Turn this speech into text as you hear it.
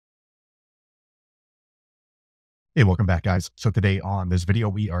Hey, welcome back, guys. So today on this video,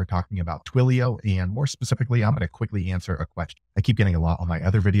 we are talking about Twilio, and more specifically, I'm going to quickly answer a question I keep getting a lot on my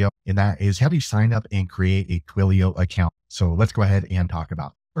other video, and that is how do you sign up and create a Twilio account? So let's go ahead and talk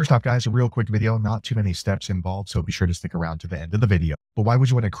about it. First off, guys, a real quick video, not too many steps involved, so be sure to stick around to the end of the video. But why would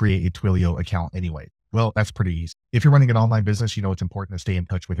you want to create a Twilio account anyway? Well, that's pretty easy. If you're running an online business, you know it's important to stay in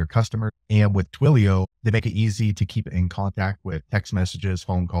touch with your customer. And with Twilio, they make it easy to keep in contact with text messages,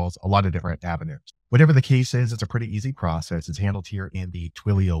 phone calls, a lot of different avenues. Whatever the case is, it's a pretty easy process. It's handled here in the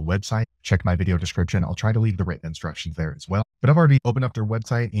Twilio website. Check my video description. I'll try to leave the written instructions there as well. But I've already opened up their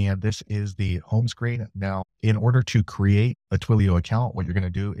website and this is the home screen. Now, in order to create a Twilio account, what you're going to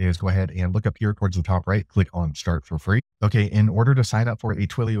do is go ahead and look up here towards the top right, click on start for free. Okay, in order to sign up for a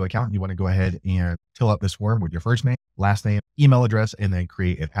Twilio account, you want to go ahead and fill out this form with your first name, last name, email address, and then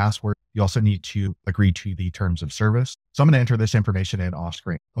create a password. You also need to agree to the terms of service. So I'm going to enter this information in off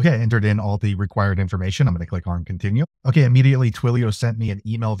screen. Okay, I entered in all the required information. I'm going to click on continue. Okay, immediately Twilio sent me an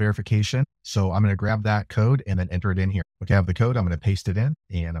email verification. So I'm going to grab that code and then enter it in here. Okay, I have the code. I'm going to paste it in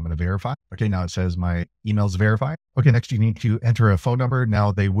and I'm going to verify. Okay, now it says my email's verified. Okay, next you need to enter a phone number.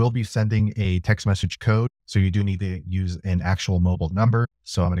 Now they will be sending a text message code. So you do need to use an actual mobile number.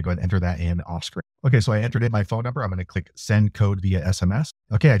 So I'm going to go ahead and enter that in off screen. Okay, so I entered in my phone number. I'm going to click send code via SMS.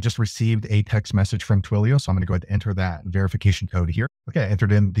 Okay, I just received a text message from Twilio. So I'm going to go ahead and enter that verification code here. Okay, I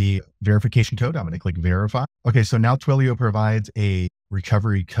entered in the verification code. I'm going to click verify. Okay, so now Twilio provides a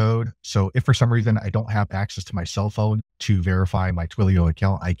recovery code. So if for some reason I don't have access to my cell phone to verify my Twilio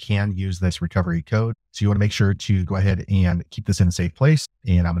account, I can use this recovery code. So you want to make sure to go ahead and keep this in a safe place.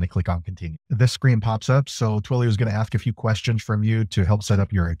 And I'm going to click on continue. This screen pops up. So Twilio is going to ask a few questions from you to help set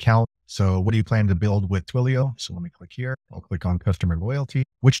up your account. So what do you plan to build with Twilio? So let me click here. I'll click on customer loyalty.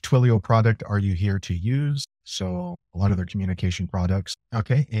 Which Twilio product are you here to use? So a lot of their communication products.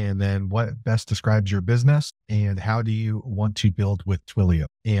 Okay. And then what best describes your business and how do you want to build with Twilio?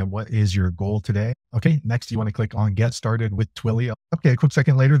 And what is your goal today? Okay. Next, you want to click on get started with Twilio. Okay. A quick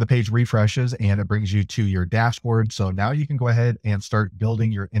second later, the page refreshes and it brings you to your dashboard. So now you can go ahead and start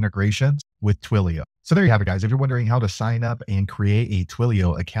building your integrations with Twilio. So there you have it, guys. If you're wondering how to sign up and create a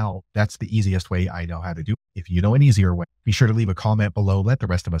Twilio account, that's the easiest way I know how to do. If you know an easier way, be sure to leave a comment below. Let the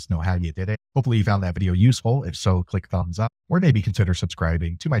rest of us know how you did it. Hopefully you found that video useful. If so, click thumbs up or maybe consider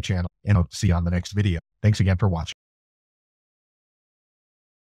subscribing to my channel and I'll see you on the next video. Thanks again for watching.